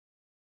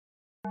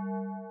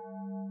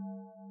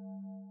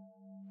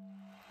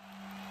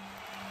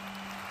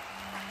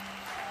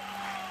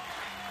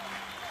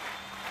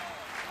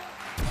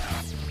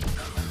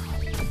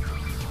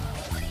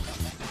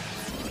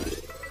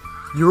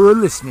You're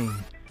listening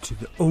to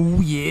the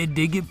Oh Yeah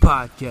Dig It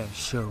podcast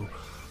show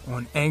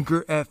on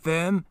Anchor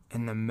FM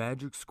and the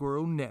Magic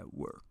Squirrel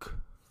Network.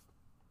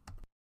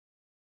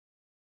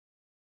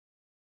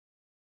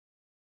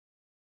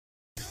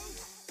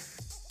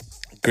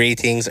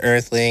 Greetings,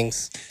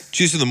 Earthlings.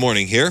 Juice in the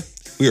Morning here.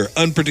 We are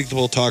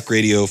unpredictable talk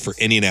radio for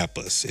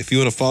Indianapolis. If you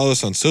want to follow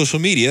us on social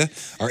media,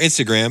 our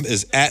Instagram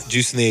is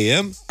 @Juice in the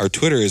AM. Our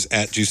Twitter is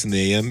 @Juice in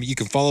the AM. You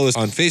can follow us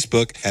on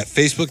Facebook at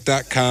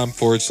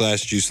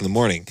facebook.com/Juice in the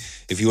Morning.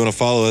 If you want to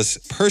follow us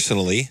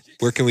personally,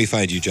 where can we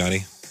find you,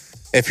 Johnny?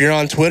 If you're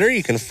on Twitter,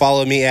 you can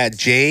follow me at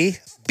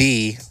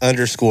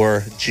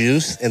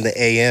JB_Juice in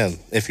the AM.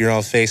 If you're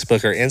on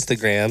Facebook or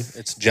Instagram,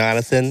 it's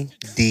Jonathan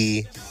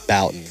D.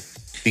 Boughton.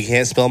 If you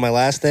can't spell my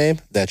last name,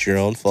 that's your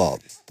own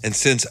fault. And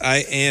since I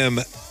am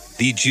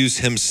the Juice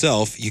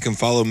himself, you can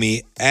follow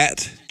me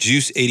at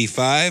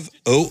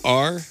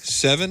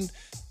Juice85OR7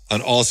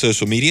 on all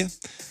social media.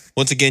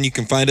 Once again, you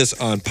can find us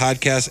on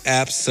podcast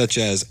apps such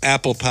as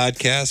Apple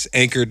Podcasts,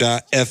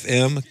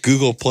 Anchor.fm,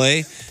 Google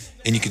Play,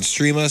 and you can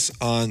stream us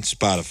on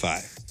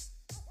Spotify.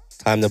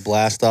 Time to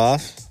blast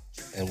off,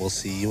 and we'll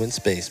see you in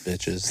space,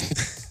 bitches.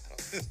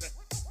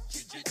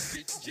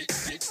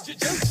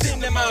 Juice in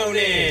the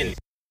morning.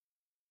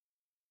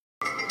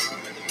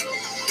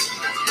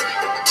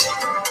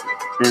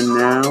 And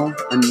now,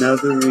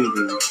 another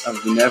reading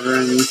of the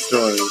Neverending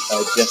Story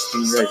by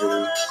Justin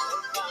Gregory. Look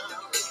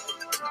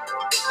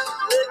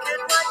at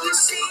what you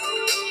see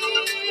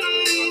in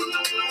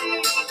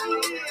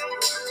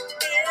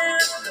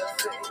the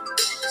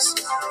face,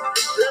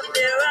 the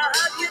mirror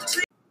of your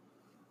dream.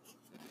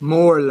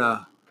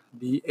 Morla,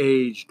 the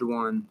Aged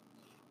One.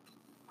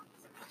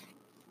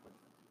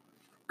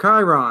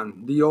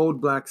 Chiron, the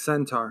old black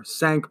centaur,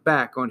 sank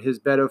back on his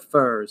bed of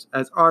furs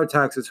as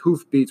Artax's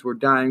hoofbeats were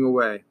dying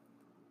away.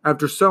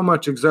 After so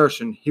much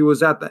exertion, he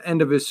was at the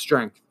end of his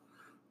strength.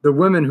 The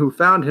women who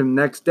found him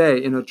next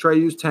day in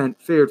Atreyu's tent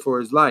feared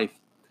for his life,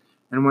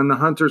 and when the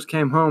hunters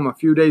came home a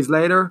few days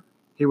later,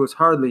 he was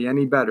hardly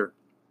any better.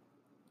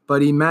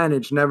 But he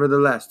managed,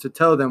 nevertheless, to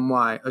tell them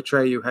why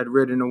Atreyu had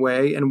ridden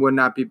away and would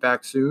not be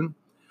back soon.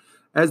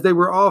 As they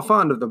were all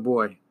fond of the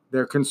boy,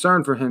 their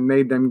concern for him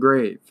made them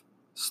grave.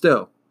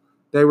 Still,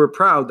 they were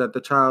proud that the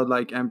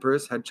childlike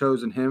empress had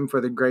chosen him for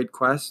the great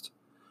quest,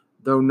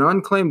 though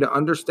none claimed to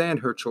understand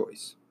her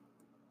choice.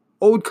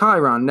 Old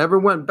Chiron never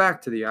went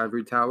back to the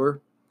ivory tower,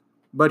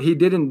 but he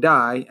didn't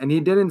die, and he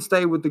didn't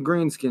stay with the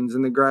greenskins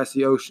in the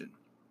grassy ocean.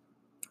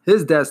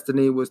 His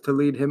destiny was to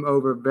lead him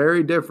over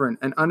very different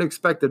and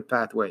unexpected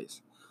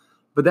pathways,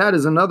 but that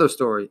is another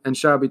story and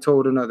shall be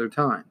told another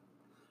time.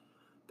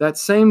 That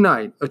same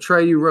night,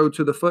 Atreyu rode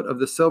to the foot of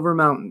the Silver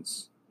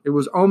Mountains. It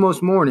was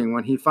almost morning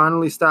when he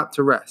finally stopped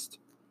to rest.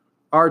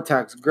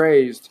 Artax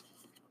grazed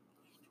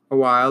a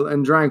while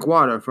and drank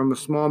water from a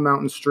small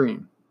mountain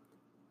stream.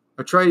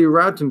 Atreyu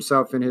wrapped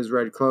himself in his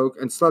red cloak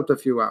and slept a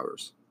few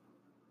hours.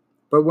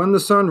 But when the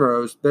sun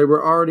rose, they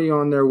were already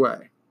on their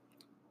way.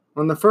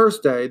 On the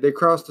first day, they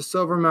crossed the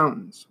Silver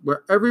Mountains,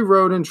 where every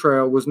road and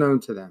trail was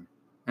known to them,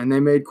 and they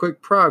made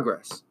quick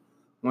progress.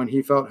 When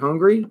he felt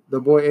hungry,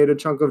 the boy ate a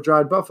chunk of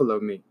dried buffalo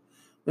meat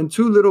and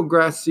 2 little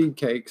grass seed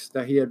cakes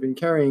that he had been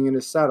carrying in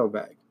his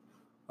saddlebag.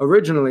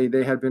 Originally,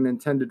 they had been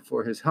intended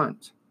for his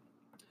hunt.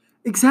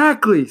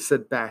 "Exactly,"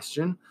 said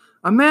Bastian.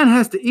 "A man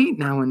has to eat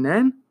now and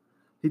then."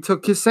 He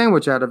took his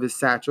sandwich out of his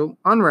satchel,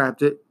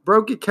 unwrapped it,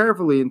 broke it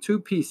carefully in 2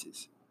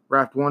 pieces,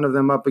 wrapped one of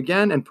them up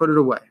again, and put it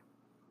away.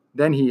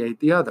 Then he ate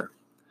the other.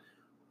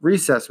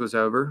 Recess was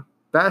over.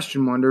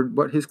 Bastian wondered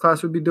what his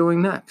class would be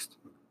doing next.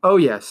 Oh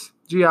yes,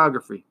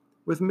 geography,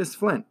 with Miss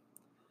Flint.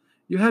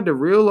 You had to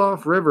reel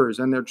off rivers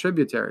and their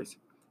tributaries,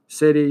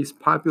 cities,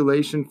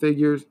 population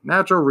figures,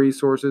 natural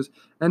resources,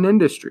 and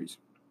industries.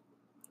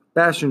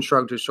 Bastian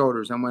shrugged his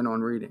shoulders and went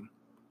on reading.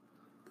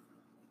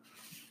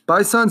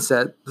 By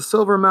sunset, the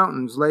Silver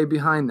Mountains lay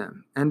behind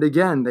them, and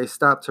again they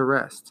stopped to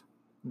rest.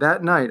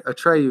 That night,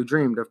 Atreyu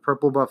dreamed of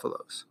purple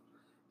buffaloes.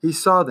 He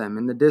saw them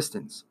in the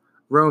distance,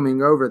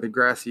 roaming over the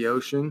grassy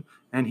ocean,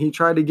 and he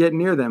tried to get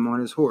near them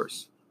on his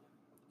horse.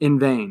 In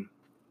vain.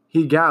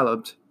 He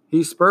galloped,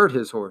 he spurred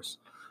his horse,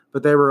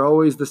 but they were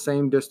always the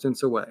same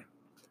distance away.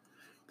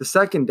 The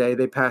second day,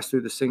 they passed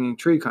through the singing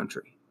tree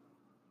country.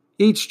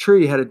 Each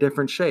tree had a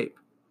different shape,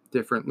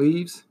 different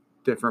leaves,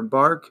 different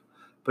bark,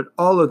 but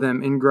all of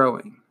them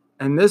ingrowing,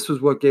 and this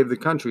was what gave the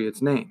country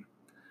its name.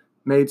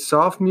 Made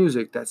soft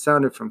music that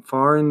sounded from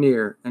far and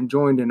near and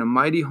joined in a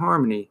mighty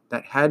harmony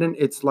that hadn't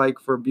its like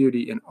for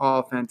beauty in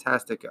all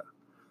Fantastica.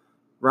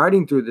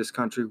 Riding through this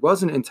country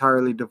wasn't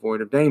entirely devoid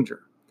of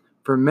danger,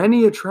 for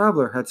many a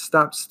traveler had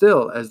stopped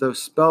still as though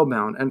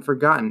spellbound and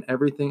forgotten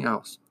everything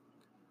else.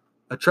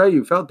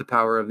 Atreyu felt the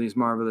power of these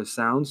marvelous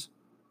sounds,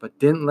 but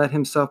didn't let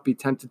himself be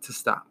tempted to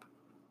stop.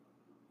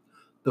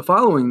 The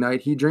following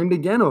night he dreamed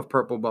again of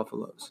purple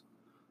buffaloes.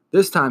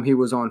 This time he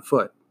was on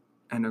foot,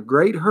 and a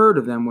great herd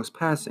of them was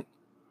passing.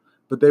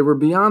 But they were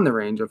beyond the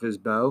range of his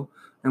bow,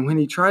 and when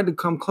he tried to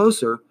come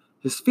closer,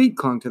 his feet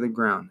clung to the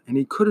ground, and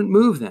he couldn't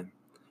move them.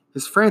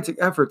 His frantic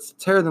efforts to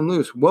tear them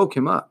loose woke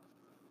him up.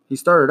 He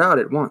started out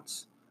at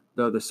once.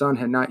 though the sun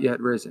had not yet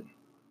risen.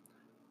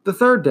 The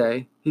third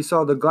day, he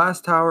saw the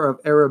glass tower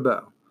of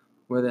Erebos,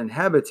 where the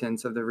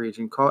inhabitants of the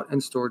region caught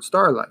and stored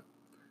starlight.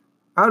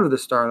 Out of the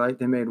starlight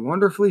they made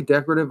wonderfully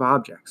decorative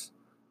objects,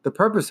 the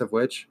purpose of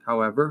which,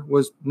 however,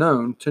 was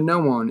known to no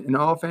one in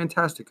all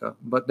Fantastica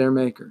but their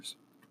makers.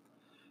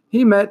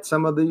 He met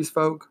some of these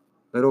folk,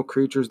 little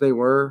creatures they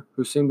were,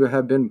 who seemed to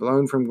have been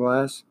blown from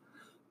glass.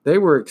 They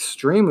were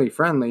extremely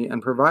friendly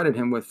and provided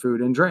him with food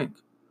and drink.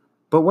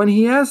 But when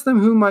he asked them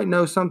who might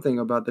know something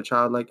about the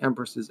childlike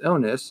empress's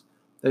illness,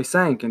 they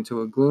sank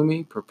into a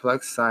gloomy,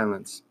 perplexed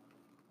silence.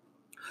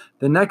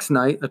 The next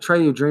night,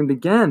 Atreyu dreamed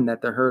again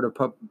that the herd of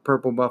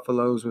purple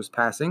buffaloes was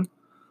passing.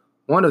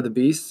 One of the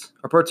beasts,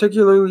 a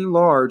particularly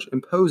large,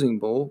 imposing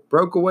bull,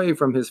 broke away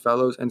from his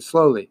fellows and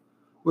slowly,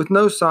 with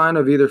no sign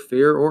of either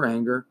fear or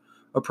anger,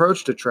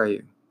 approached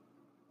Atreyu.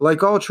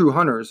 Like all true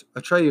hunters,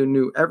 Atreyu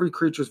knew every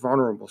creature's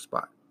vulnerable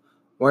spot,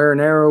 where an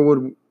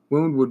arrow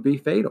wound would be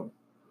fatal.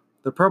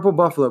 The purple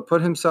buffalo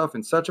put himself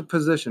in such a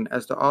position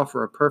as to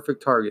offer a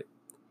perfect target.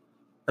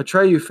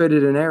 Atreyu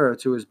fitted an arrow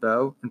to his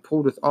bow and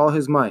pulled with all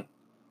his might,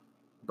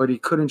 but he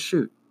couldn't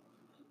shoot.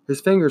 His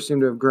fingers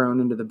seemed to have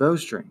grown into the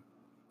bowstring,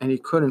 and he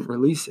couldn't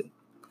release it.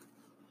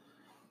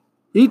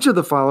 Each of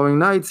the following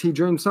nights he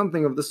dreamed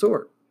something of the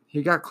sort.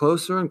 He got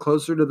closer and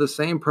closer to the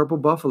same purple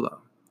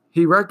buffalo.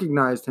 He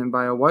recognized him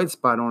by a white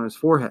spot on his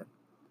forehead,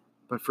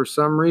 but for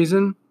some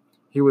reason,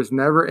 he was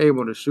never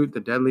able to shoot the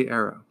deadly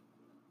arrow.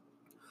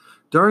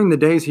 During the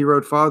days he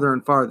rode farther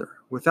and farther,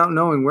 without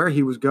knowing where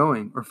he was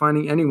going or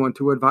finding anyone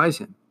to advise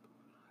him.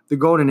 The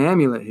golden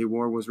amulet he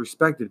wore was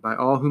respected by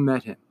all who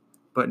met him,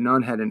 but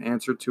none had an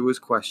answer to his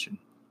question.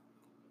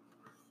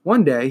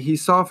 One day he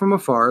saw from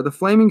afar the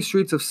flaming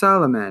streets of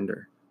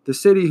Salamander, the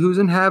city whose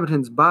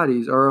inhabitants'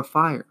 bodies are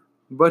afire,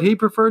 but he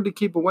preferred to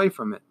keep away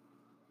from it.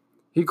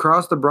 He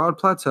crossed the broad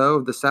plateau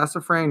of the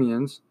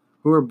Sassafranians,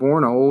 who are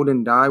born old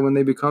and die when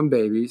they become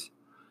babies.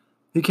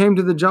 He came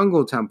to the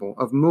jungle temple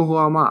of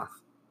Muhammad,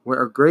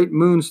 where a great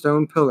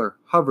moonstone pillar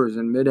hovers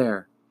in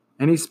midair,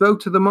 and he spoke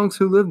to the monks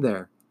who lived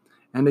there,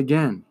 and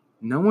again,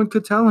 no one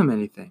could tell him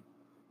anything.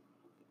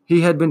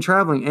 He had been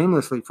traveling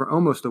aimlessly for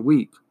almost a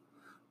week,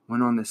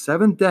 when on the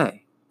seventh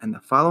day and the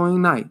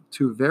following night,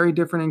 two very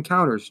different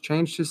encounters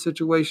changed his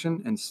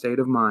situation and state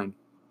of mind.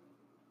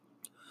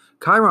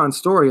 Chiron's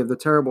story of the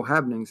terrible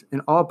happenings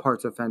in all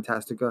parts of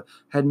Fantastica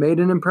had made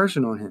an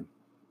impression on him,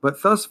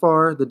 but thus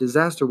far the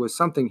disaster was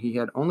something he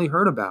had only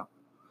heard about.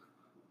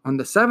 On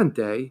the seventh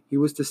day, he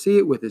was to see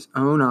it with his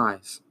own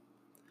eyes.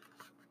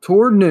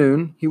 Toward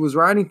noon, he was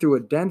riding through a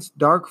dense,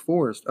 dark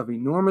forest of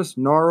enormous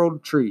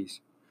gnarled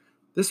trees.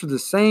 This was the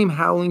same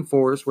howling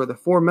forest where the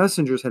four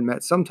messengers had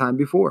met some time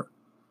before.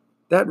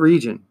 That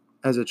region,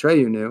 as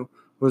Atreyu knew,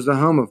 was the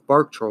home of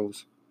bark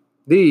trolls.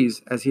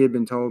 These, as he had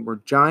been told,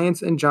 were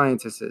giants and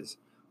giantesses,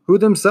 who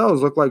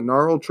themselves looked like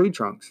gnarled tree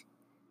trunks.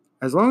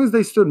 As long as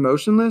they stood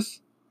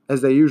motionless,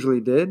 as they usually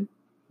did,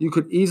 you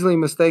could easily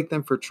mistake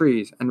them for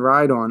trees and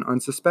ride on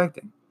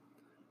unsuspecting.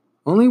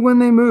 Only when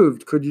they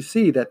moved could you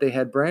see that they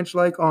had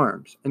branch-like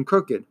arms and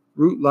crooked,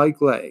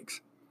 root-like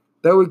legs.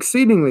 Though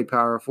exceedingly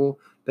powerful,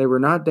 they were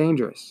not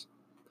dangerous.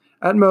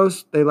 At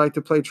most, they liked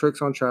to play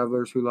tricks on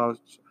travelers who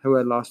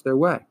had lost their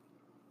way.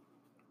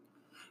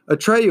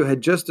 Atreyu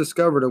had just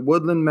discovered a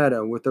woodland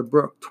meadow with a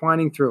brook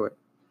twining through it,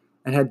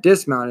 and had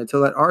dismounted to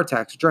let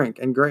Artax drink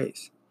and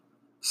graze.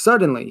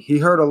 Suddenly, he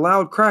heard a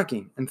loud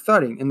cracking and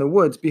thudding in the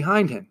woods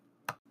behind him.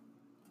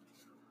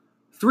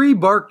 3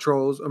 bark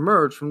trolls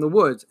emerged from the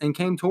woods and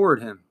came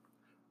toward him.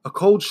 A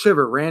cold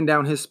shiver ran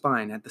down his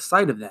spine at the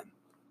sight of them.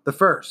 The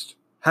first,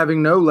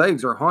 having no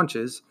legs or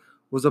haunches,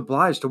 was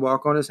obliged to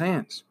walk on his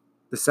hands.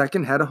 The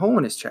second had a hole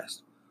in his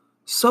chest,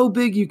 so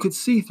big you could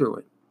see through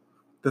it.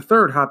 The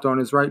third hopped on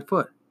his right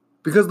foot,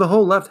 because the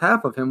whole left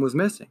half of him was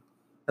missing,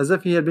 as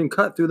if he had been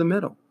cut through the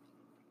middle.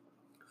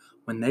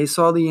 When they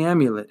saw the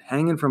amulet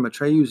hanging from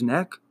Atreyu's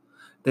neck,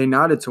 they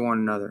nodded to one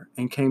another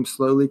and came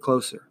slowly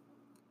closer.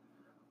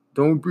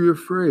 "Don't be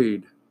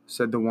afraid,"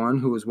 said the one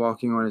who was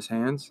walking on his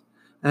hands,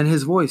 and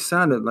his voice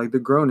sounded like the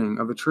groaning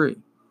of a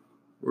tree.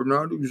 "We're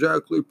not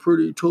exactly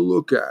pretty to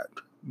look at,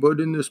 but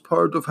in this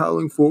part of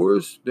Howling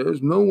Forest,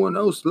 there's no one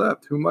else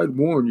left who might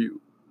warn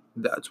you.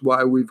 That's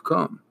why we've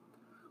come."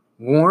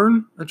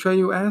 "Warn?"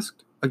 Atreyu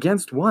asked.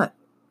 "Against what?"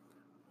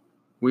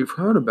 "We've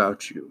heard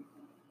about you,"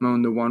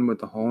 moaned the one with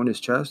the hole in his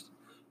chest,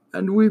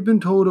 "and we've been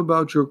told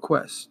about your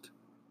quest.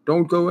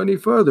 Don't go any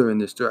further in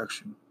this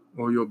direction,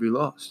 or you'll be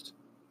lost."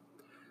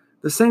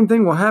 "The same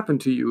thing will happen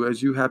to you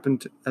as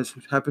happened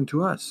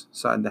to us,"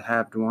 sighed the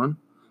halved one.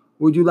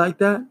 "Would you like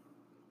that?"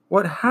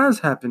 "What has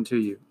happened to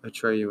you?"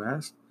 Atreyu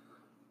asked.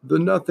 "The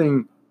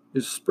nothing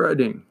is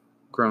spreading,"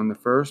 groaned the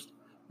first.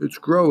 "It's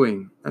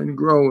growing and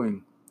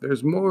growing.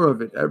 There's more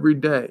of it every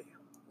day,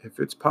 if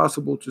it's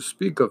possible to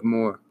speak of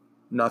more.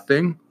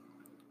 Nothing."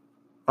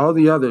 "All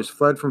the others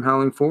fled from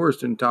Howling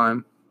Forest in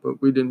time,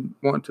 but we didn't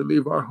want to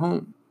leave our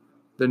home.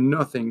 The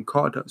nothing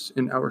caught us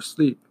in our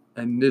sleep,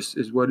 and this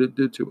is what it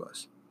did to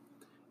us."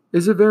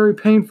 "Is it very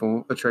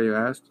painful?" Atreyu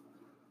asked.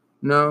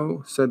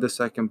 "No," said the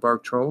second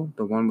bark troll,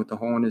 the one with the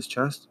hole in his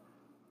chest.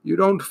 You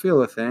don't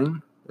feel a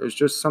thing. There's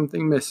just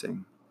something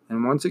missing.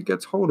 And once it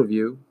gets hold of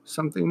you,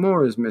 something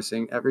more is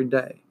missing every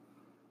day.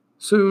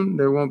 Soon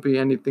there won't be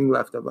anything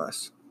left of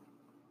us."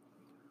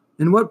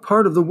 "In what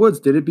part of the woods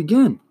did it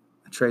begin?"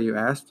 Atreyu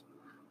asked.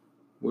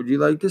 "Would you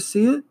like to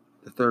see it?"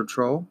 The third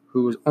troll,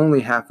 who was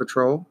only half a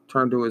troll,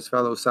 turned to his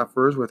fellow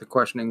sufferers with a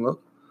questioning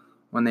look.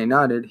 When they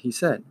nodded, he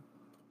said,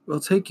 "We'll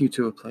take you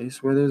to a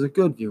place where there's a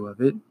good view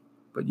of it,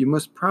 but you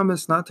must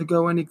promise not to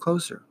go any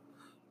closer.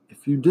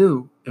 If you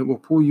do, it will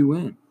pull you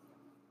in."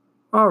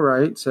 "All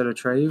right," said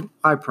Atreyu,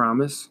 "I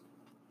promise."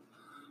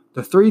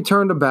 The three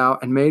turned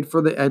about and made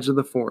for the edge of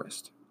the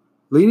forest.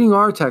 Leading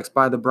Artax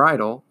by the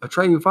bridle,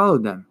 Atreyu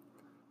followed them.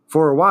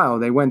 For a while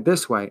they went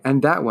this way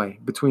and that way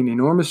between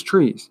enormous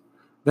trees.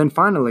 Then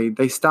finally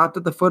they stopped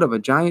at the foot of a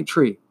giant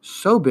tree,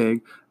 so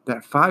big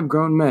that 5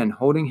 grown men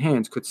holding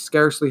hands could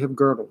scarcely have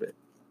girdled it.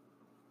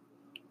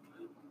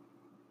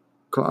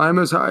 "Climb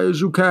as high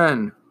as you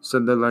can,"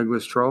 said the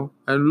legless troll,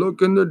 "and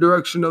look in the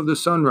direction of the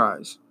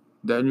sunrise.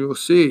 Then you'll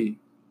see,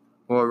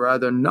 or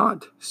rather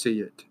not see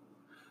it."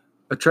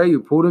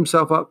 Atreyu pulled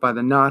himself up by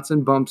the knots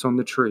and bumps on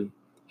the tree.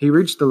 He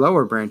reached the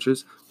lower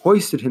branches,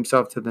 hoisted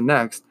himself to the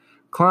next,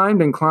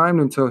 climbed and climbed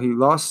until he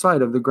lost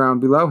sight of the ground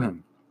below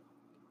him.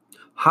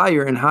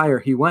 Higher and higher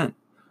he went.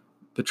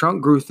 The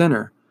trunk grew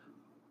thinner,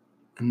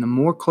 and the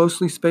more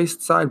closely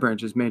spaced side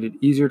branches made it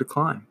easier to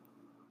climb.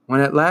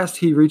 When at last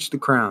he reached the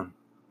crown,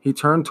 he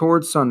turned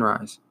towards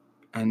sunrise,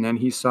 and then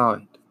he saw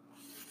it.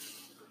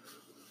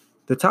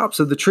 The tops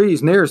of the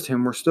trees nearest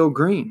him were still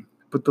green,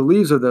 but the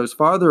leaves of those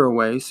farther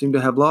away seemed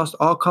to have lost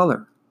all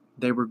color.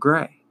 They were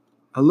gray.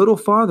 A little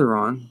farther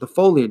on, the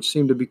foliage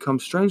seemed to become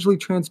strangely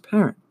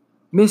transparent,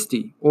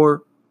 misty,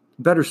 or,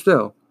 better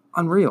still,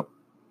 unreal.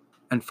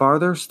 And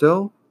farther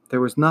still, there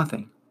was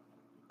nothing.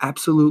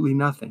 Absolutely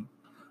nothing.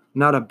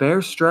 Not a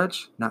bare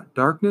stretch, not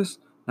darkness,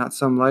 not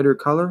some lighter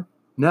color.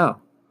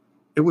 No.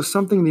 It was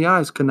something the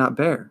eyes could not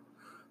bear.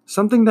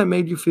 Something that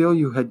made you feel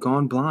you had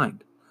gone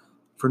blind.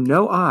 For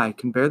no eye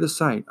can bear the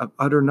sight of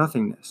utter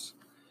nothingness.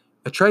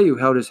 Atreyu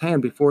held his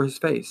hand before his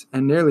face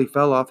and nearly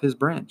fell off his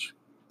branch.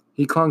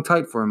 He clung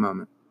tight for a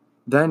moment,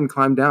 then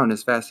climbed down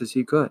as fast as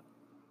he could.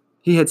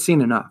 He had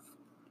seen enough.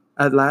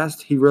 At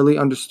last he really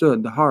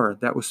understood the horror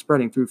that was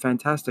spreading through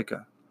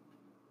Fantastica.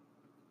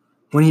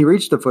 When he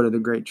reached the foot of the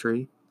great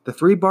tree, the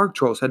 3 bark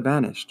trolls had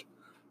vanished.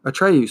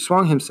 Atreyu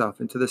swung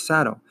himself into the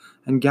saddle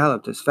and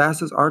galloped as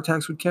fast as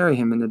Artax would carry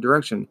him in the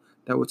direction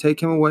that would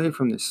take him away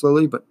from this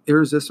slowly but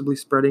irresistibly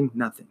spreading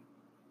nothing.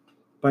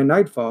 By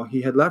nightfall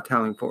he had left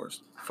Howling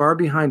Forest, far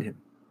behind him.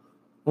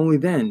 Only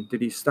then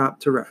did he stop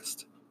to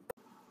rest.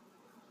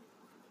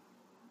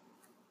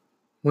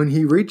 When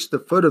he reached the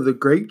foot of the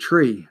great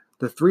tree,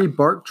 the 3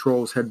 bark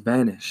trolls had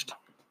vanished.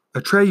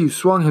 Atreyu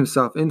swung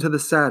himself into the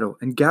saddle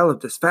and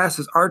galloped as fast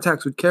as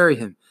Artax would carry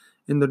him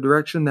in the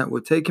direction that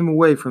would take him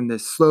away from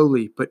this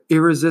slowly but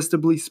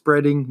irresistibly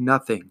spreading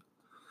nothing.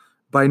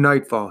 By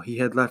nightfall he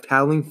had left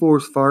Howling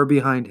Forest far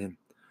behind him.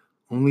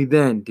 Only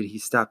then did he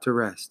stop to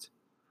rest.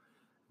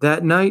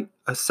 That night,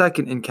 a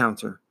second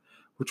encounter,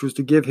 which was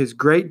to give his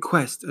great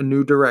quest a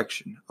new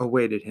direction,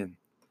 awaited him.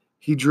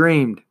 He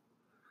dreamed,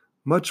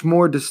 much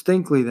more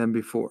distinctly than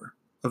before,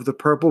 of the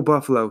purple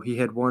buffalo he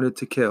had wanted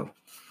to kill.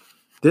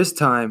 This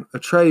time,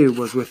 Atreyu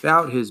was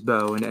without his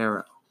bow and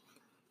arrow.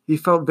 He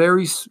felt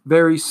very,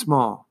 very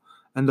small,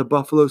 and the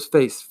buffalo's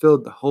face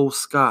filled the whole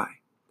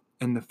sky,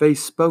 and the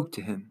face spoke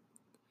to him.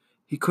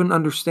 He couldn't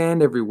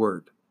understand every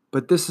word,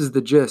 but this is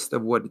the gist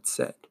of what it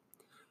said.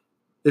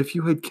 "If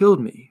you had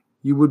killed me,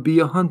 you would be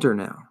a hunter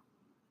now.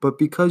 But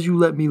because you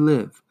let me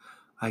live,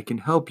 I can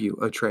help you,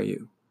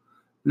 Atreyu.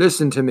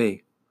 Listen to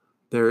me.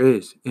 There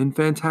is, in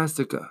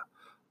Fantastica,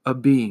 a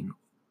being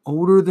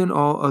older than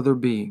all other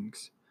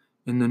beings.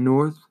 In the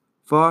north,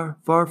 far,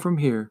 far from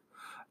here,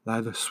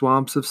 lie the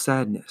swamps of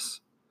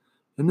sadness.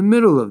 In the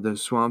middle of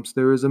those swamps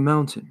there is a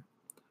mountain.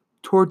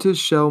 Tortoise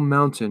Shell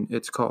Mountain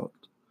it's called.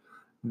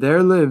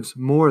 There lives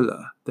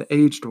Morla, the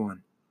aged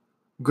one.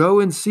 Go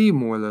and see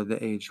Morla,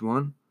 the aged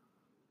one."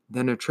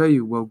 Then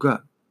Atreyu woke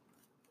up.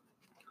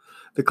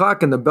 The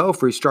clock in the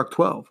belfry struck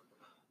 12.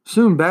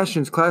 Soon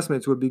Bastion's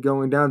classmates would be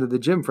going down to the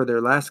gym for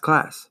their last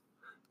class.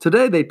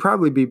 Today they'd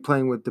probably be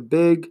playing with the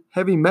big,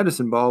 heavy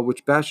medicine ball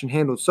which Bastion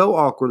handled so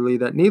awkwardly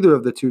that neither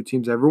of the 2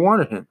 teams ever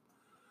wanted him.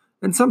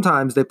 And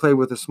sometimes they played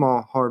with a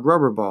small, hard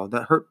rubber ball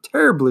that hurt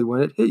terribly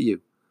when it hit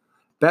you.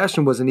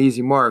 Bastion was an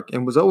easy mark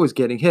and was always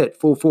getting hit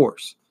full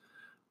force.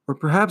 Or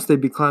perhaps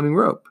they'd be climbing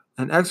rope,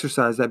 an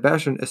exercise that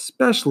Bastion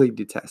especially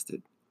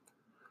detested.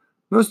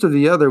 Most of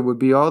the other would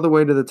be all the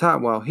way to the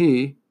top while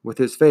he, with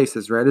his face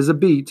as red as a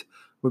beet,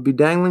 would be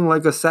dangling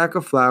like a sack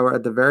of flour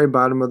at the very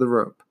bottom of the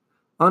rope,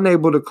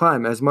 unable to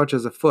climb as much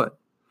as a foot.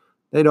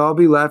 They'd all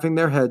be laughing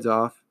their heads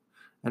off,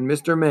 and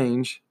Mr.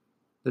 Mange,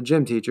 the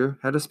gym teacher,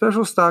 had a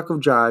special stock of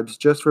jibes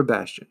just for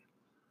Bastion.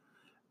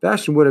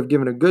 Bastion would have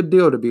given a good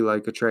deal to be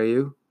like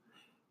Atreyu.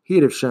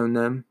 He'd have shown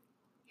them.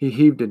 He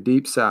heaved a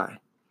deep sigh.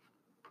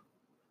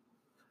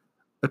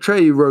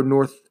 Atreyu rode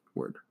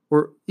northward,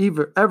 or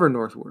ever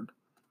northward.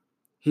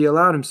 He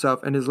allowed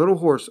himself and his little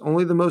horse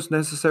only the most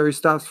necessary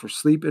stops for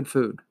sleep and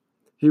food.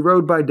 He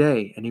rode by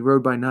day and he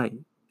rode by night,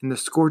 in the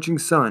scorching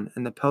sun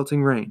and the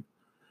pelting rain.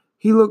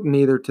 He looked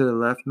neither to the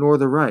left nor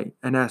the right,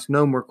 and asked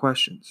no more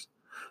questions.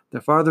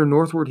 The farther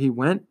northward he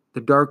went,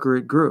 the darker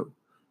it grew.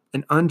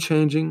 An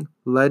unchanging,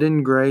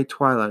 leaden gray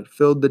twilight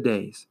filled the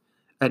days.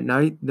 At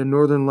night, the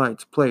northern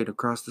lights played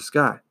across the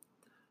sky.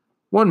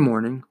 One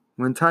morning,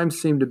 when time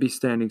seemed to be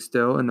standing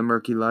still in the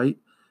murky light,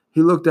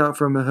 he looked out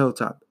from a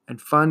hilltop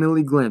and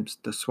finally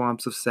glimpsed the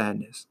swamps of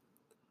sadness.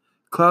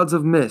 Clouds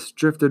of mist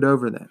drifted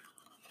over them.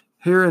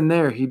 Here and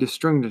there he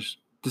distinguished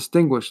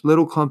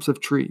little clumps of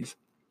trees,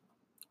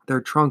 their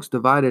trunks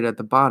divided at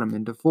the bottom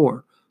into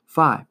 4,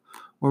 5,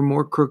 or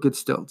more crooked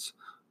stilts,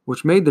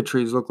 which made the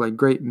trees look like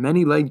great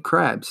many-legged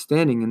crabs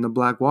standing in the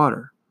black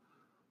water.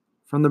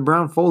 From the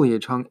brown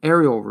foliage hung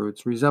aerial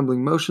roots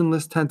resembling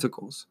motionless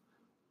tentacles.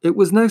 It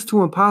was next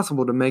to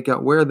impossible to make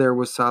out where there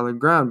was solid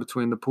ground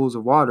between the pools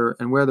of water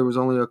and where there was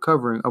only a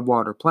covering of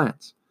water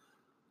plants.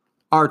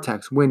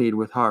 Artax whinnied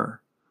with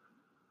horror.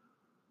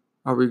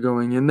 "Are we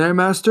going in there,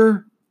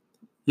 master?"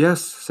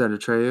 "Yes," said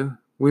Atreyu.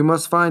 "We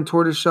must find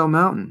Tortoiseshell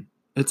Mountain.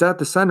 It's at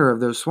the center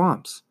of those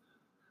swamps."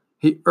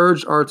 He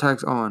urged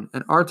Artax on,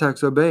 and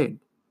Artax obeyed.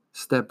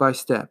 Step by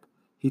step,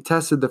 he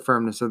tested the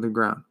firmness of the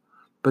ground,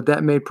 but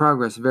that made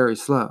progress very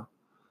slow.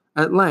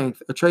 At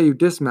length, Atreyu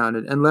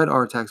dismounted and led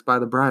Artax by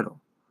the bridle.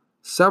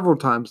 Several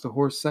times the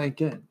horse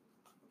sank in,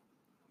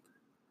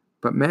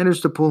 but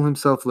managed to pull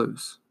himself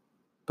loose.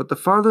 But the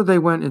farther they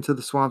went into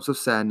the swamps of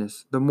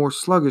sadness, the more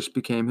sluggish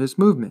became his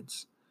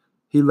movements.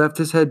 He left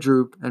his head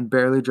droop and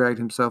barely dragged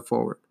himself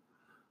forward.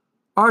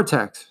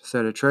 "Artax,"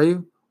 said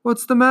Atreyu,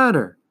 "what's the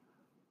matter?"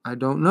 "I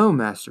don't know,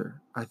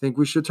 master. I think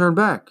we should turn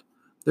back.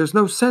 There's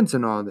no sense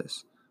in all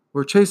this.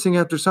 We're chasing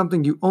after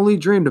something you only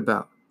dreamed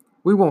about.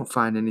 We won't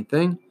find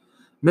anything.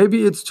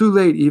 Maybe it's too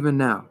late even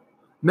now.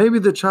 Maybe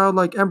the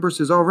childlike empress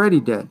is already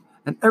dead,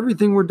 and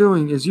everything we're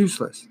doing is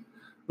useless.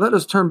 Let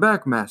us turn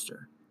back,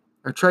 master."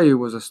 Atreyu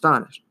was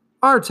astonished.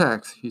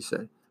 "Artax," he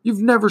said,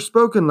 "you've never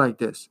spoken like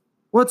this.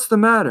 What's the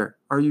matter?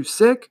 Are you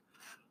sick?"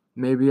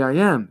 "Maybe I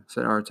am,"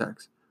 said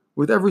Artax.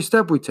 "With every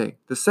step we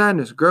take, the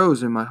sadness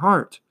grows in my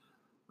heart.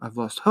 I've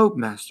lost hope,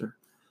 master,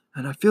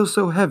 and I feel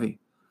so heavy.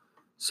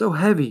 So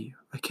heavy,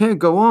 I can't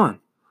go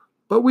on."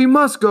 "But we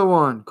must go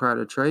on," cried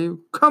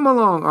Atreyu. "Come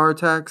along,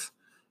 Artax."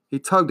 He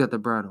tugged at the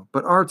bridle,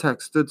 but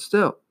Artax stood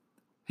still.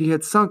 He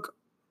had sunk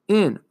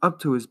in up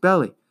to his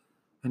belly,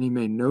 and he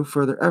made no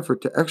further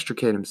effort to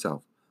extricate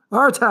himself.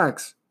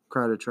 "Artax,"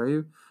 cried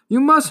Atreyu, "you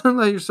mustn't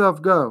let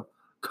yourself go.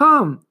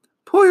 Come,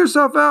 pull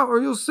yourself out or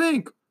you'll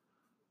sink."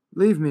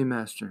 "Leave me,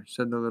 master,"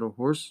 said the little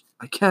horse.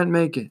 "I can't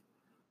make it.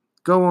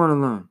 Go on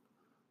alone.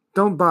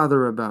 Don't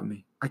bother about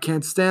me. I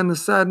can't stand the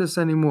sadness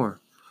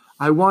anymore.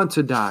 I want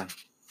to die."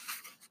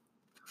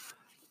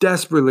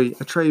 Desperately,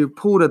 Atreyu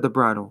pulled at the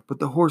bridle, but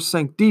the horse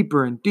sank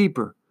deeper and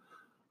deeper.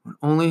 When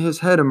only his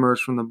head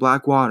emerged from the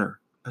black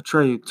water,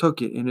 Atreyu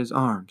took it in his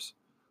arms.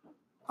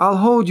 "I'll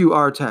hold you,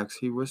 Artax,"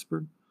 he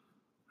whispered.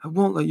 "I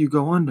won't let you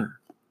go under."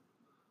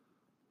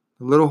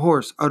 The little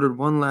horse uttered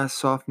one last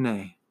soft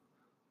neigh.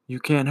 "You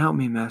can't help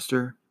me,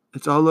 master.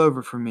 It's all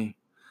over for me.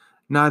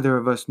 Neither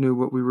of us knew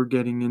what we were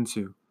getting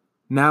into.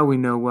 Now we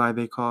know why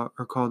they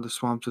are called the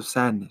swamps of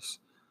sadness.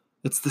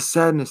 It's the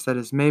sadness that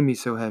has made me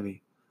so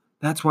heavy.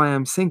 That's why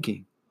I'm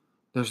sinking.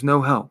 There's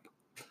no help."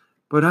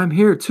 "But I'm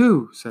here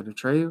too," said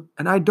Atreyu,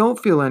 "and I don't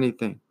feel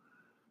anything."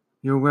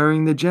 "You're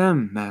wearing the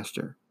gem,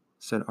 master,"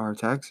 said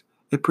Artax.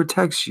 "It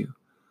protects you."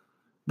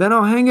 "Then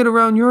I'll hang it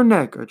around your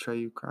neck,"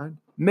 Atreyu cried.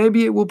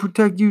 "Maybe it will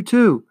protect you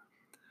too."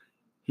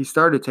 He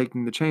started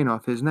taking the chain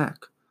off his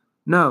neck.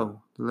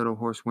 "No," the little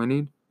horse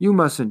whinnied. "You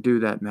mustn't do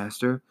that,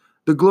 master.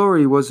 The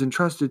glory was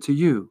entrusted to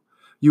you.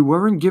 You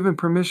weren't given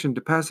permission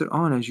to pass it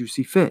on as you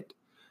see fit.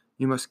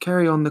 You must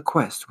carry on the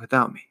quest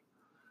without me."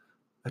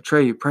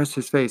 Atreyu pressed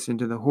his face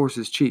into the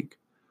horse's cheek.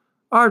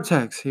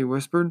 "Artax," he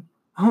whispered.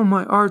 "Oh,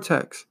 my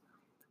Artax."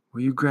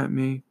 "Will you grant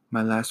me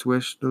my last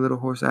wish?" the little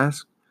horse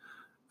asked.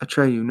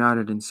 Atreyu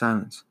nodded in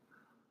silence.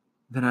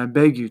 "Then I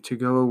beg you to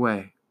go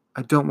away.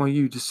 I don't want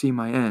you to see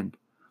my end.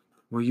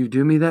 Will you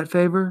do me that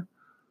favor?"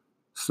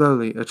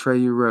 Slowly,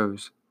 Atreyu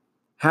rose.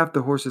 Half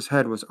the horse's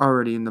head was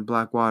already in the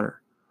black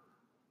water.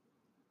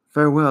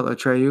 "Farewell,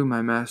 Atreyu,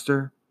 my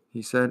master,"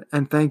 he said,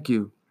 "and thank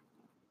you."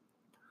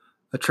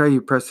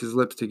 Atreyu pressed his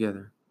lips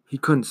together. He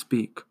couldn't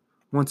speak.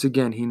 Once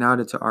again he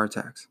nodded to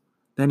Artax.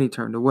 Then he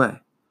turned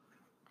away.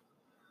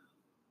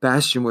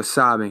 Bastian was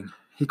sobbing.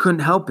 He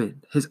couldn't help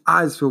it. His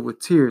eyes filled with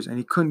tears, and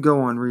he couldn't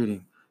go on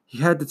reading. He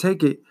had to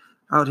take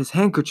out his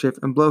handkerchief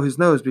and blow his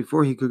nose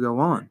before he could go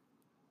on.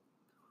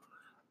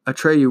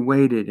 Atreyu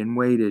waited and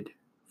waited.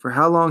 For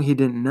how long he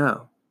didn't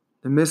know.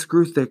 The mist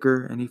grew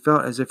thicker, and he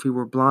felt as if he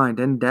were blind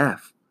and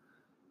deaf.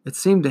 It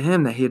seemed to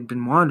him that he had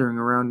been wandering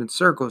around in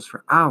circles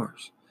for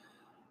hours.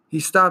 He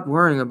stopped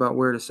worrying about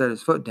where to set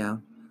his foot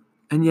down,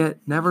 and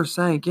yet never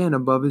sank in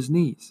above his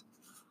knees.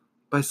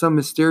 By some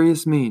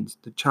mysterious means,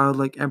 the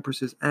childlike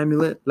empress's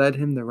amulet led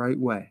him the right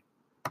way.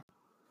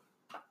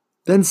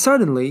 Then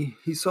suddenly,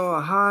 he saw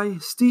a high,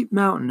 steep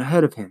mountain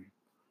ahead of him.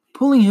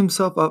 Pulling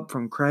himself up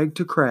from crag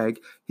to crag,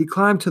 he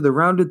climbed to the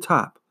rounded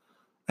top.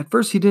 At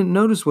first he didn't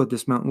notice what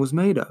this mountain was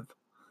made of,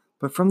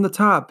 but from the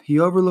top he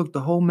overlooked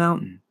the whole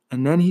mountain,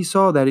 and then he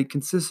saw that it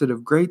consisted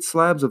of great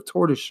slabs of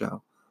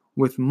tortoiseshell,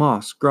 with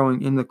moss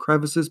growing in the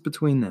crevices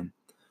between them.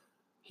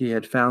 He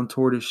had found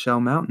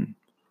Tortoiseshell Mountain,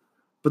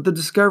 but the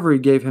discovery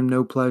gave him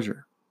no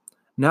pleasure.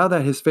 Now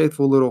that his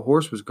faithful little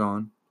horse was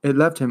gone, it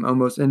left him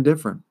almost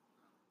indifferent.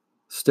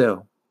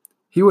 Still,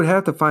 he would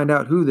have to find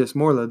out who this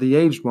Morla, the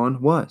aged one,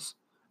 was,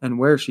 and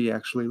where she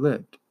actually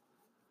lived.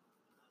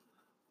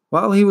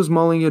 While he was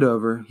mulling it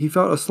over, he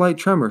felt a slight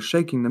tremor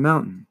shaking the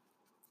mountain.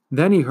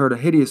 Then he heard a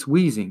hideous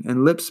wheezing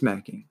and lip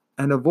smacking,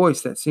 and a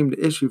voice that seemed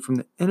to issue from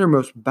the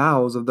innermost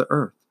bowels of the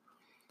earth.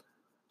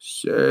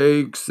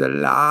 "Sakes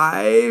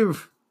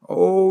alive,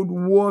 old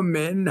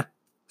woman!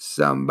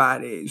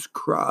 Somebody's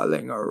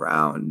crawling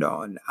around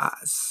on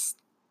us."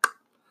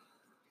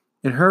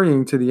 In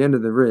hurrying to the end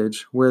of the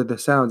ridge, where the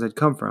sounds had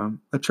come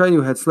from,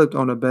 Atreyu had slipped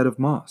on a bed of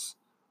moss.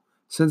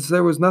 Since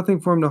there was nothing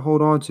for him to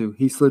hold on to,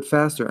 he slid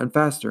faster and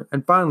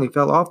finally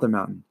fell off the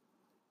mountain.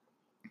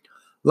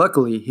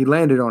 Luckily, he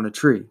landed on a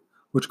tree,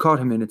 which caught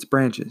him in its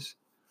branches.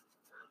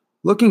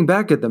 Looking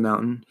back at the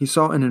mountain, he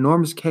saw an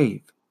enormous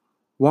cave.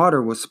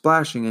 Water was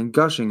splashing and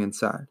gushing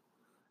inside,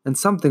 and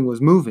something was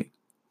moving.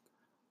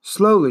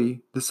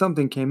 Slowly, the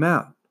something came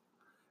out.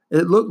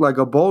 It looked like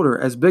a boulder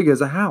as big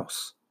as a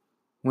house.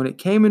 When it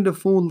came into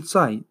full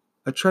sight,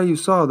 Atreyu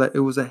saw that it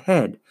was a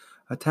head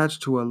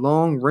attached to a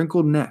long,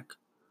 wrinkled neck,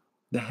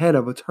 the head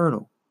of a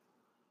turtle.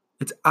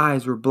 Its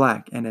eyes were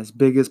black and as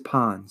big as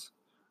ponds.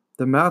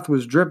 The mouth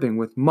was dripping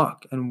with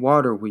muck and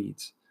water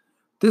weeds.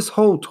 This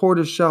whole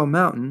Tortoiseshell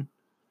Mountain,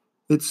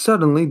 it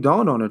suddenly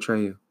dawned on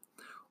Atreyu,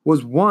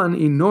 was one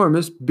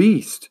enormous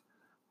beast,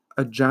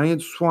 a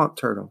giant swamp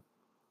turtle,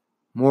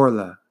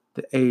 Morla,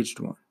 the aged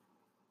one.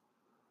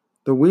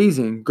 The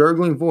wheezing,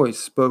 gurgling voice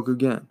spoke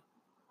again.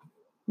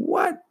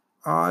 "What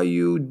are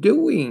you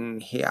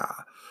doing here,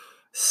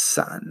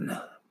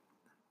 son?"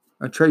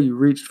 Atreyu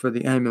reached for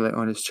the amulet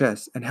on his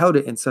chest and held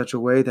it in such a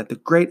way that the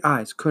great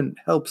eyes couldn't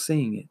help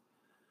seeing it.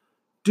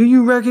 "Do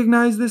you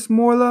recognize this,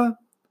 Morla?"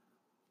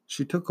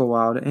 She took a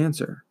while to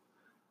answer.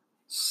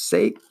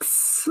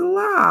 "Sakes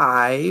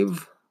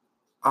alive,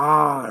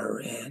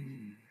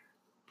 Arin.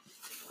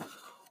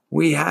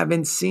 We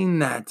haven't seen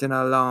that in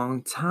a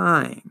long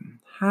time,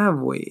 have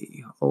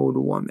we, old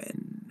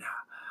woman?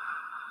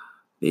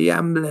 The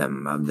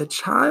emblem of the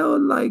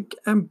childlike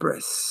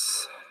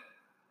empress.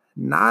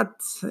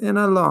 Not in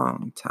a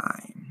long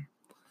time."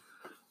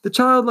 "The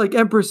childlike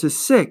empress is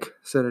sick,"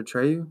 said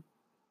Atreyu.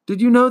 "Did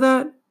you know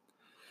that?"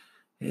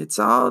 "It's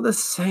all the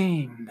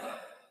same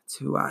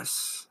to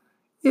us,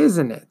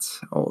 isn't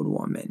it, old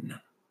woman?"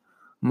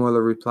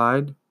 Morla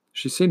replied.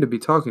 She seemed to be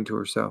talking to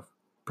herself,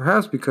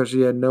 perhaps because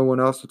she had no one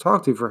else to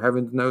talk to for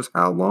heaven knows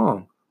how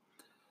long.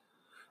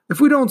 "If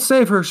we don't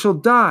save her, she'll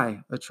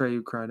die,"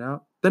 Atreyu cried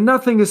out. "The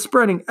nothing is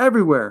spreading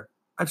everywhere.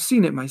 I've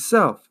seen it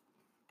myself."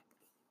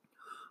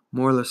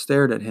 Morla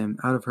stared at him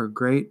out of her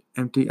great,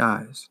 empty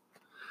eyes.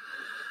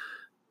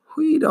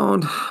 "We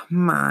don't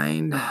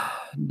mind,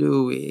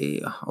 do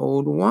we,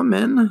 old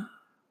woman?"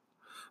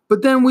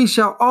 "But then we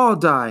shall all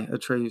die,"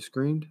 Atreyu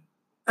screamed.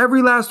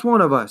 "Every last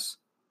one of us."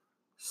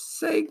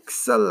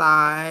 "Sakes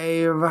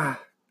alive,"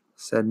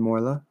 said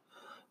Morla.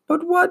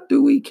 "But what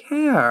do we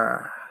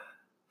care?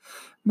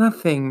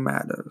 Nothing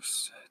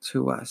matters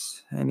to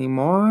us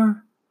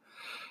anymore.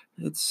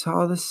 It's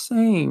all the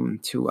same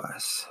to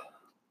us."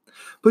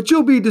 "But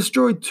you'll be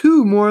destroyed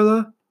too,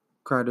 Morla,"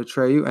 cried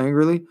Atreyu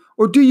angrily.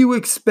 "Or do you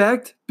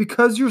expect,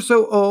 because you're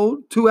so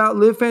old, to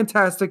outlive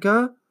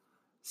Fantastica?"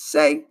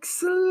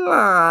 "Sakes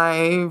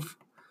alive,"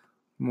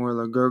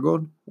 Morla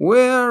gurgled.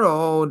 "We're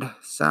old,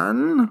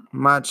 son,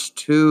 much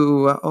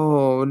too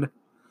old.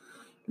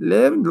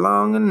 Lived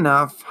long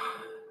enough,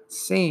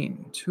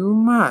 seen too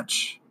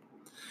much.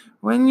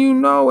 When you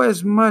know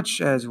as much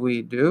as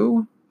we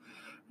do,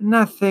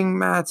 nothing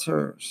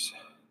matters.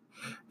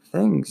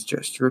 Things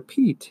just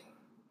repeat,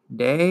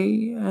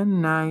 day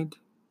and night,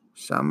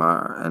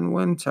 summer and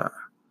winter.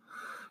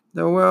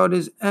 The world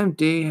is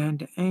empty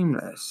and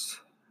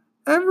aimless.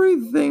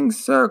 Everything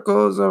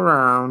circles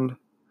around.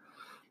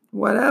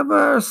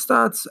 Whatever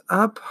starts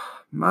up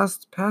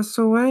must pass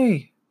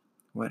away.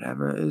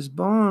 Whatever is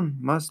born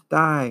must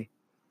die.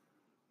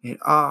 It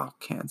all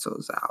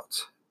cancels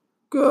out.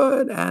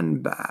 Good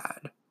and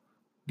bad.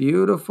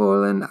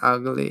 Beautiful and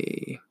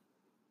ugly.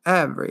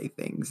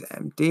 Everything's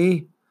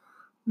empty.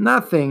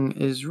 Nothing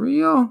is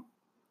real.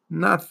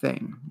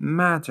 Nothing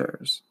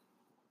matters."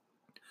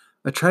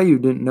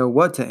 Atreyu didn't know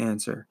what to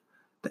answer.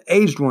 The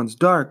aged one's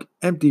dark,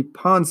 empty,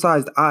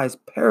 pond-sized eyes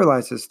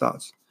paralyzed his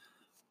thoughts.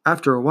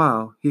 After a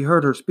while, he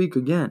heard her speak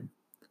again.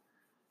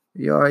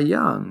 "You're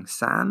young,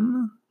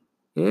 son.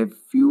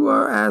 If you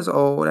were as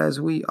old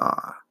as we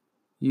are,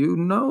 you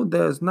know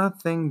there's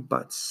nothing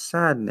but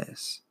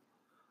sadness.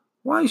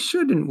 Why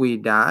shouldn't we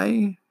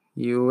die?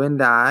 You and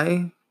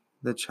I,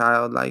 the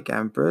childlike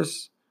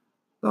empress,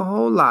 the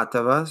whole lot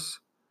of us.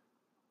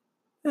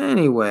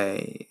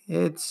 Anyway,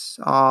 it's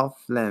all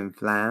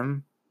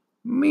flim-flam.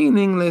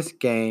 Meaningless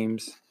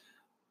games.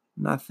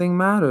 Nothing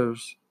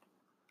matters.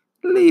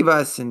 Leave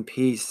us in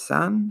peace,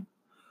 son.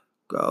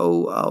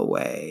 Go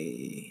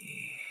away.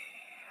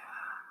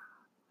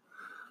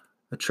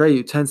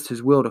 Atreyu tensed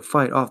his will to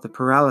fight off the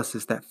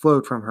paralysis that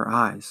flowed from her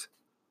eyes.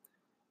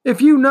 If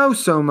you know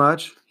so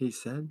much, he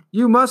said,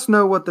 you must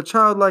know what the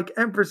childlike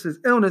empress's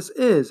illness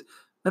is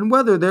and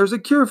whether there's a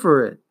cure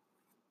for it.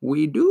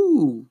 We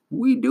do,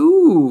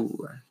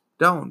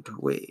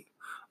 don't we,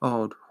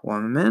 old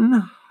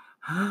woman?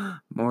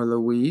 Morla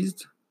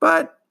wheezed.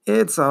 But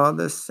it's all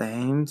the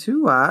same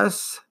to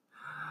us,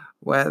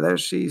 whether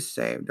she's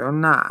saved or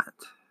not.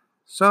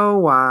 So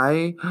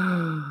why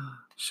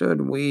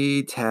should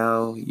we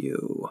tell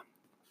you?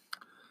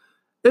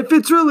 If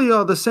it's really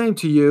all the same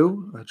to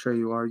you,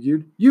 Atreyu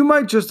argued, you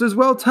might just as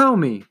well tell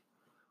me.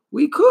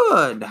 We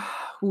could.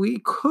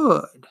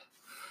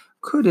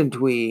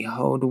 Couldn't we,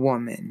 old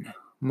woman?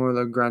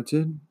 Morla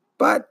grunted.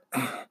 But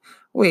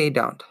we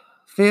don't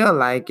feel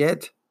like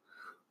it.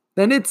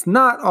 Then it's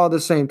not all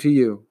the same to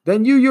you.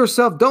 Then you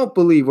yourself don't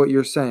believe what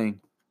you're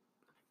saying.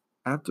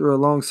 After a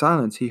long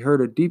silence, he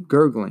heard a deep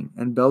gurgling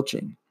and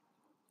belching.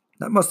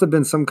 That must have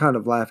been some kind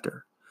of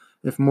laughter,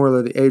 if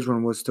Morla the aged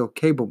one was still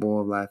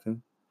capable of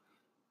laughing.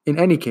 In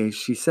any case,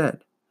 she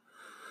said,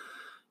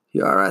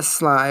 You're a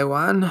sly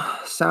one,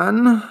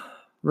 son.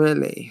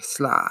 Really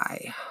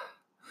sly.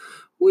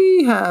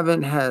 We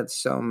haven't had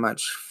so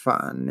much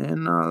fun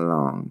in a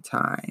long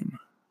time.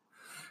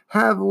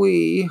 Have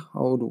we,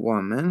 old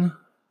woman?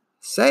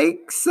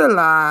 Sakes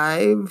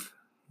alive!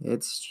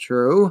 It's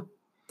true.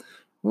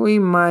 We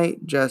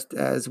might just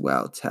as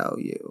well tell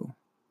you.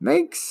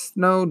 Makes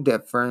no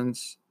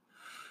difference.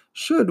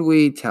 Should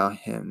we tell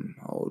him,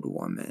 old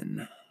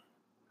woman?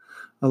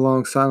 A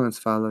long silence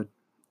followed.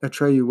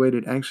 Atreyu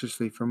waited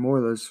anxiously for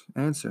Morla's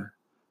answer,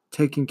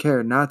 taking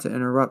care not to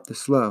interrupt the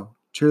slow,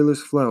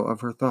 cheerless flow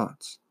of her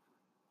thoughts.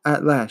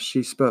 At last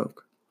she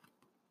spoke.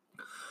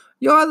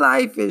 Your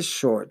life is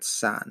short,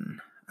 son.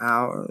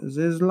 Ours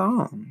is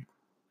long.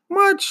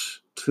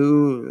 Much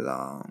too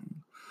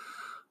long.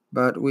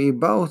 But we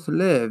both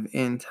live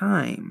in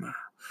time.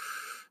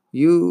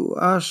 You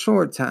a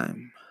short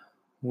time.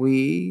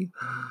 We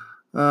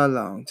a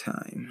long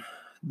time.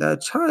 The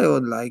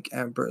childlike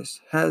empress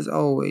has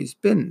always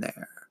been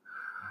there.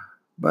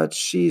 But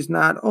she's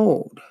not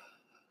old.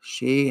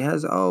 She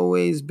has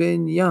always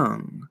been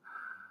young.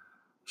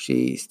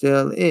 She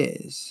still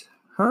is.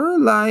 Her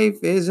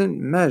life isn't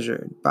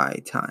measured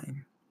by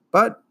time,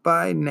 but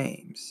by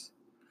names.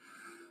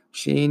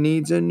 She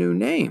needs a new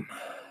name.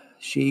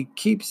 She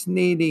keeps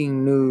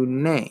needing new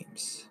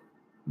names.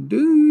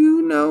 Do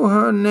you know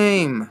her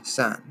name,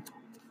 son?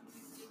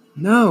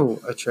 No,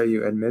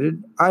 Atreyu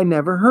admitted. I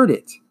never heard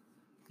it.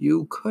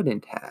 You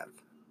couldn't have,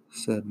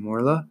 said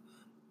Morla.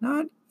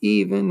 Not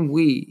even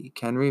we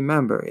can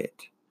remember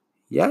it.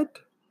 Yet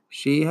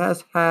she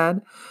has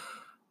had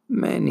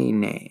many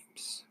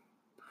names.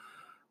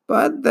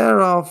 But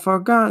they're all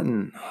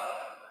forgotten,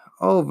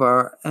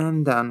 over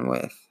and done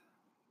with.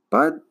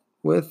 But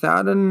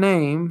without a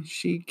name,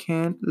 she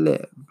can't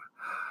live.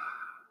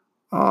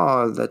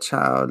 All the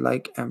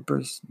childlike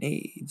empress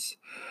needs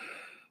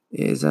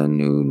is a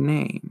new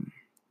name.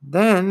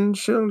 Then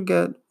she'll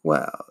get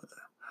well.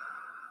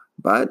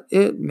 But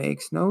it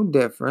makes no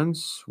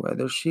difference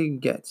whether she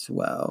gets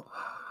well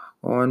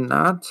or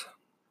not.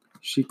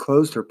 She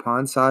closed her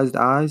pond-sized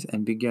eyes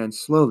and began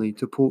slowly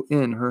to pull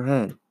in her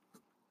head.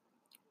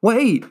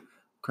 Wait,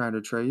 cried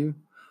Atreyu.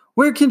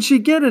 Where can she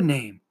get a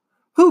name?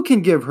 Who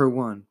can give her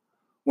one?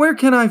 Where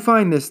can I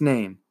find this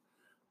name?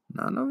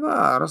 None of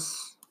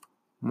us,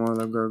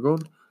 Morla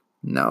gurgled.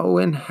 No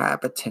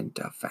inhabitant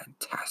of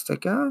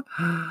Fantastica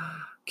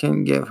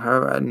can give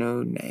her a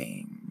new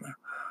name.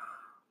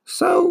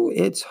 So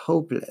it's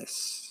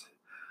hopeless.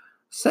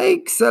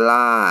 Sakes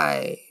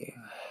alive!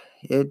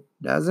 It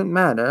doesn't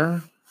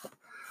matter.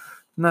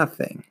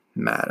 Nothing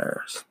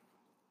matters.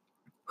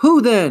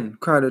 Who then?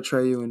 Cried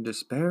Atreyu in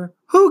despair.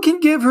 Who can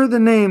give her the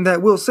name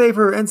that will save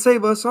her and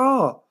save us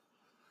all?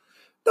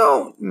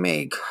 Don't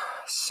make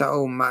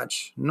so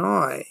much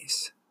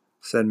noise,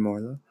 said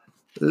Morla.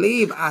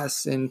 Leave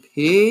us in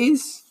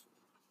peace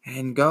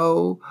and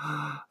go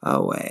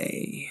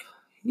away.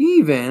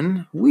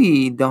 Even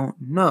we don't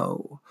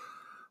know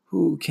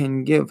who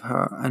can give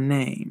her a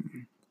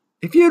name.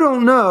 If you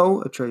don't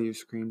know, Atreyu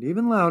screamed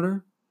even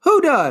louder,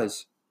 who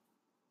does?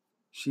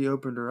 She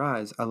opened her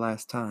eyes a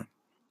last time.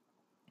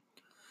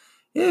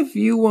 If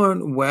you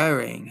weren't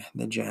wearing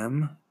the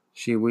gem,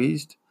 she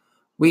wheezed,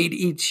 we'd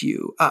eat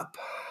you up.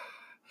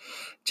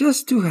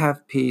 Just to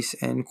have peace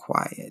and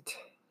quiet.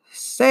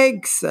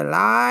 Sakes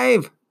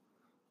alive!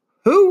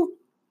 Who?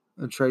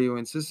 Atreyu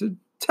insisted.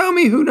 Tell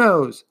me who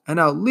knows, and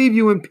I'll leave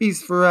you in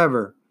peace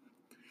forever.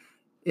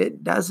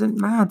 It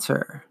doesn't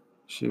matter,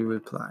 she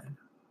replied.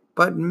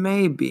 But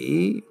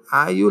maybe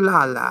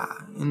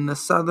Ayulala in the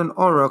Southern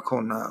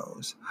Oracle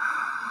knows.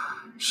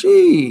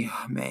 She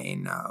may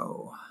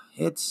know.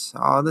 It's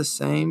all the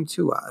same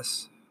to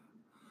us.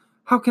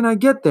 How can I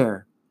get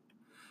there?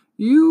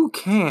 You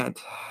can't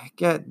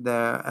get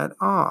there at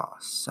all,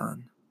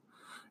 son.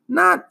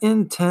 Not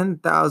in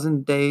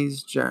 10,000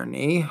 days'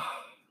 journey.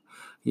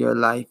 Your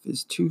life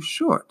is too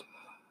short.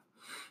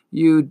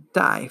 You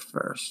die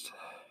first.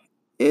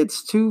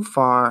 It's too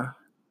far.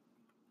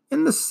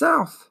 In the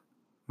south.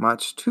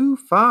 Much too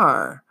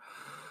far.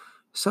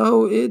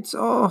 So it's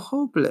all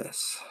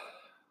hopeless.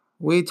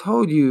 We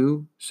told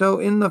you so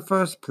in the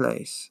first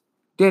place,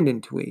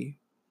 didn't we,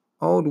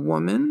 old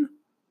woman?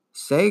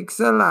 Sakes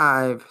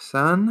alive,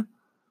 son.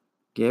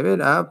 Give it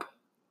up.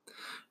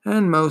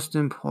 And most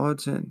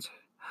important,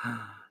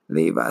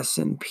 leave us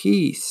in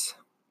peace.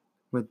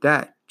 With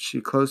that, she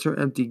closed her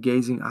empty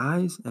gazing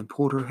eyes and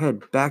pulled her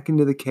head back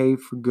into the cave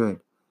for good.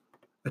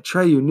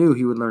 Atreyu knew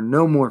he would learn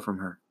no more from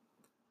her.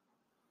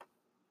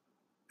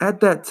 At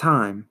that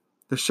time,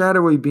 the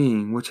shadowy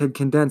being which had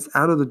condensed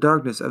out of the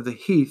darkness of the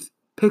heath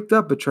picked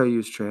up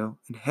Atreyu's trail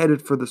and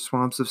headed for the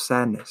swamps of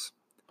sadness.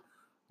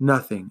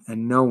 Nothing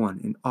and no one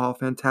in all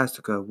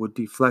Fantastica would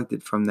deflect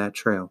it from that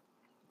trail.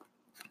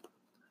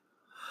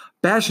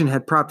 Bastion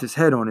had propped his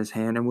head on his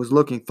hand and was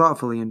looking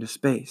thoughtfully into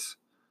space.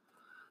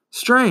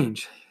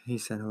 Strange, he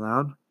said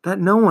aloud, that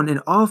no one in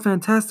all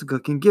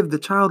Fantastica can give the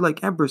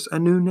childlike Empress a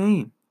new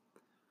name.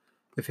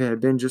 If it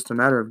had been just a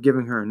matter of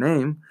giving her a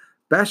name,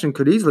 Bastion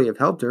could easily have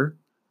helped her.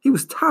 He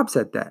was tops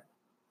at that.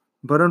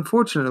 But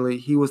unfortunately,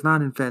 he was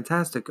not in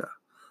Fantastica,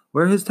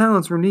 where his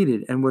talents were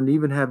needed and would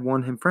even have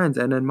won him friends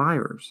and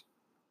admirers.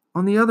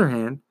 On the other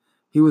hand,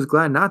 he was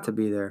glad not to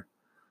be there.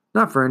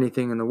 Not for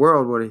anything in the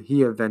world would he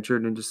have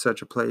ventured into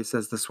such a place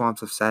as the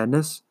Swamps of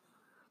Sadness.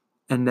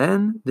 And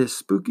then this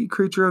spooky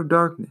creature of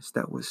darkness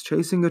that was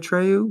chasing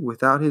Atreyu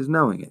without his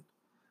knowing it.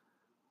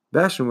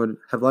 Bastion would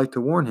have liked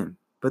to warn him,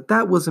 but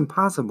that was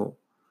impossible.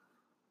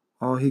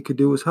 All he could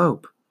do was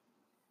hope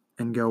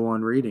and go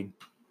on reading.